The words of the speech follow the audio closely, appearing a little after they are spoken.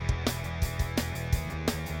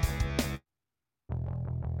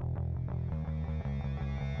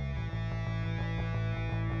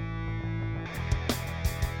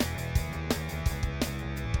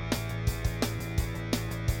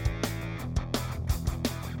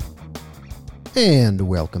And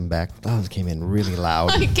welcome back. Oh, it came in really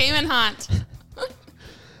loud. It came in hot.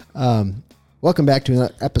 Welcome back to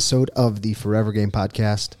another episode of the Forever Game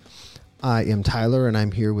Podcast. I am Tyler, and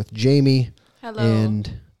I'm here with Jayme. Hello.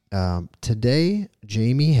 And today,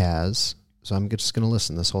 Jayme has... So I'm just going to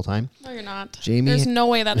listen this whole time. No, you're not. Jayme, there's no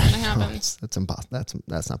way that's going to happen. That's impossible.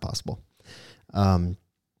 That's not possible.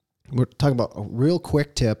 We're talking about a real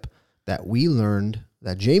quick tip that we learned,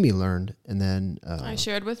 that Jayme learned, and then I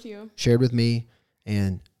shared with you. Shared with me,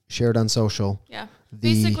 and shared on social. Yeah.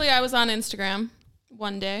 Basically, I was on Instagram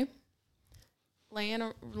one day, laying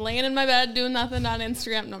in my bed doing nothing on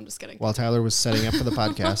Instagram. No, I'm just kidding. While Tyler was setting up for the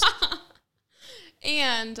podcast.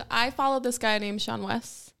 And I followed this guy named Sean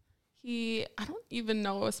West. I don't even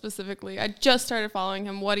know specifically. I just started following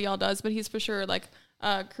him, what he all does, but he's for sure like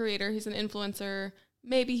a creator. He's an influencer.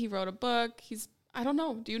 Maybe he wrote a book. I don't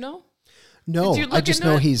know. Do you know? No, I just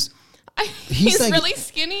know he's like, really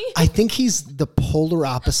skinny. I think he's the polar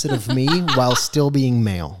opposite of me while still being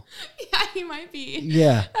male. Yeah, he might be.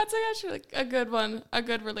 Yeah. That's actually a good one, a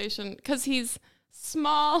good relation, because he's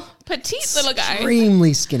small, petite little guy.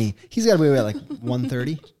 Extremely skinny. He's got to be like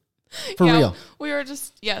 130. For real. We were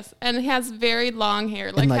just, yes. And he has very long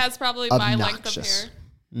hair. Like has probably my length of hair.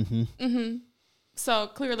 Mm-hmm. Mm-hmm. So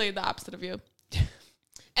clearly the opposite of you.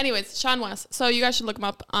 Anyways, Sean West. So you guys should look him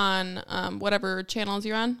up on whatever channels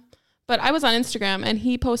you're on. But I was on Instagram and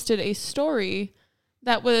he posted a story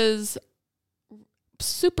that was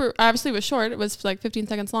super, obviously it was short. It was like 15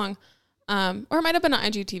 seconds long. Or it might have been on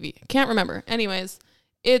IGTV. Can't remember. Anyways,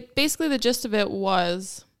 basically the gist of it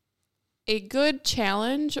was a good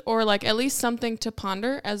challenge, or like at least something to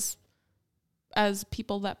ponder as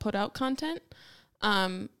people that put out content.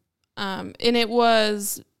 And it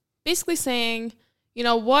was basically saying, you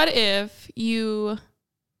know, what if you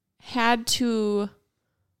had to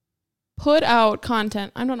put out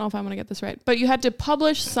content? I don't know if I'm going to get this right, but you had to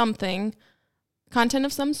publish something, content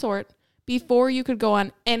of some sort, before you could go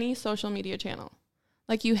on any social media channel.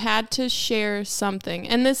 Like you had to share something.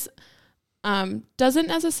 And this doesn't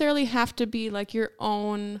necessarily have to be like your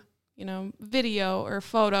own, you know, video or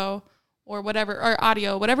photo or whatever, or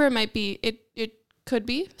audio, whatever it might be. It could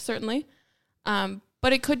be, certainly.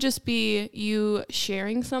 But it could just be you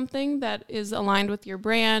sharing something that is aligned with your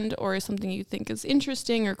brand or something you think is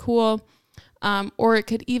interesting or cool. Or it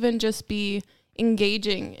could even just be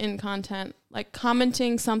engaging in content, like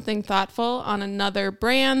commenting something thoughtful on another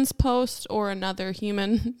brand's post or another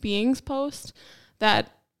human being's post that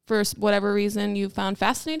for whatever reason you found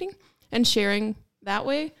fascinating, and sharing that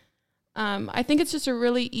way. I think it's just a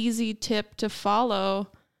really easy tip to follow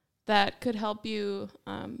that could help you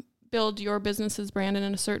build your business's brand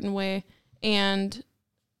in a certain way and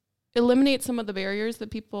eliminate some of the barriers that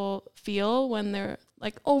people feel when they're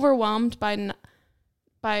like overwhelmed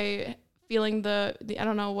by feeling the I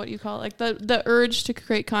don't know what you call it, like the urge to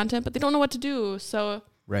create content, but they don't know what to do. So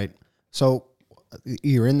right. So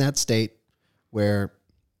you're in that state where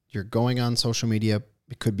you're going on social media.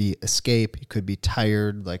 It could be escape. It could be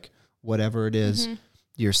tired, like whatever it is. Mm-hmm.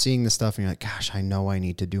 You're seeing this stuff and you're like, gosh, I know I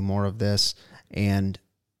need to do more of this. And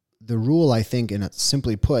the rule, I think, and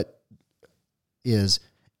simply put, is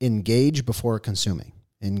engage before consuming.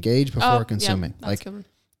 Engage before consuming. Yeah, that's good.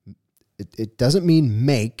 It doesn't mean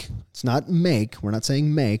make. It's not make. We're not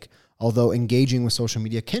saying make. Although engaging with social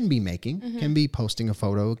media can be making, can be posting a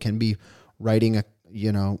photo, can be writing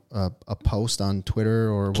a post on Twitter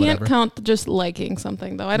or whatever. Can't count just liking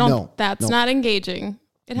something though. That's not engaging.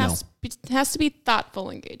 It has to be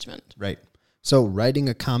thoughtful engagement. Right. So writing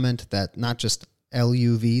a comment that not just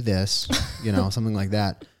LUV this, something like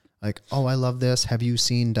that. Like, oh, I love this. Have you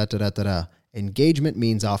seen da da da da da? Engagement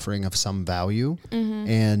means offering of some value. Mm-hmm.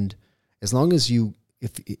 And as long as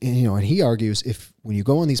and he argues, if when you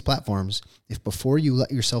go on these platforms, if before you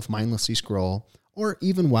let yourself mindlessly scroll, or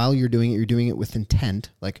even while you're doing it with intent,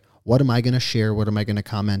 like, what am I going to share? What am I going to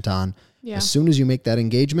comment on? Yeah. As soon as you make that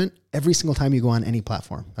engagement, every single time you go on any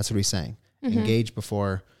platform, that's what he's saying. Mm-hmm. Engage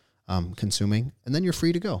before consuming, and then you're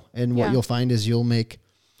free to go. And what you'll find is you'll make,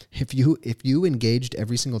 if you engaged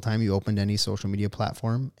every single time you opened any social media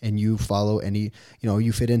platform and you follow any,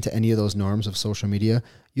 you fit into any of those norms of social media,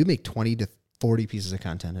 you make 20 to 40 pieces of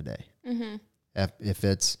content a day. Mm-hmm. If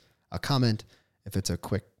it's a comment, if it's a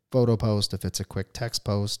quick photo post, if it's a quick text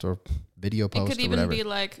post or video post, it could even be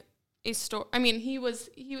like a story. I mean,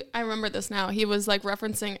 I remember this now. He was like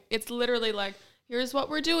referencing, it's literally like, here's what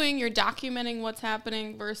we're doing. You're documenting what's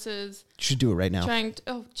happening versus. You should do it right now. Trying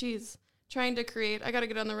to create. I got to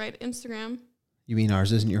get on the right Instagram. You mean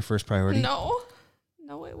ours isn't your first priority? No,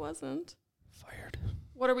 it wasn't. Fired.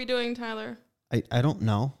 What are we doing, Tyler? I don't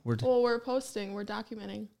know. We're posting. We're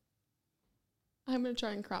documenting. I'm going to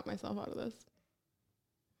try and crop myself out of this.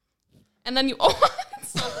 And then you, oh,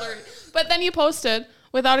 it's so blurry. But then you posted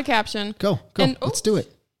without a caption. Go. And, let's do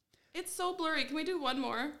it. It's so blurry. Can we do one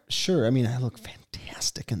more? Sure. I mean, I look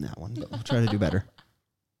fantastic in that one, but we'll try to do better.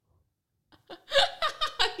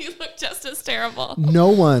 You look just as terrible. No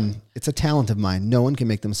one, it's a talent of mine. No one can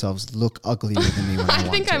make themselves look uglier than me when I want to. I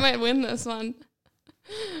think I might win this one.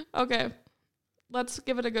 Okay. Let's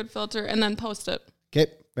give it a good filter and then post it.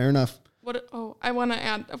 Okay, fair enough. What? Oh, I want to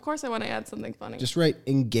add, of course I want to add something funny. Just write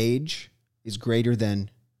engage is greater than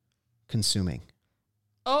consuming.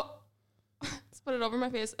 Oh, let's put it over my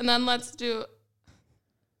face. And then let's do,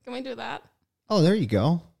 can we do that? Oh, there you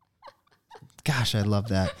go. Gosh, I love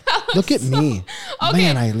that. Look at me. Okay.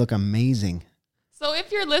 Man, I look amazing. So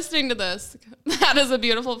if you're listening to this, that is a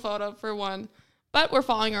beautiful photo for one, but we're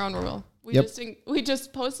following our own rule. We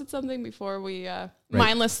just posted something before we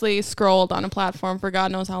mindlessly scrolled on a platform for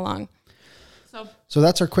God knows how long. So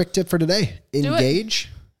that's our quick tip for today. Engage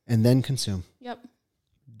and then consume. Yep.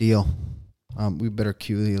 Deal. We better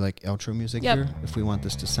cue the outro music here if we want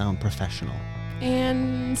this to sound professional.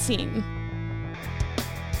 And scene.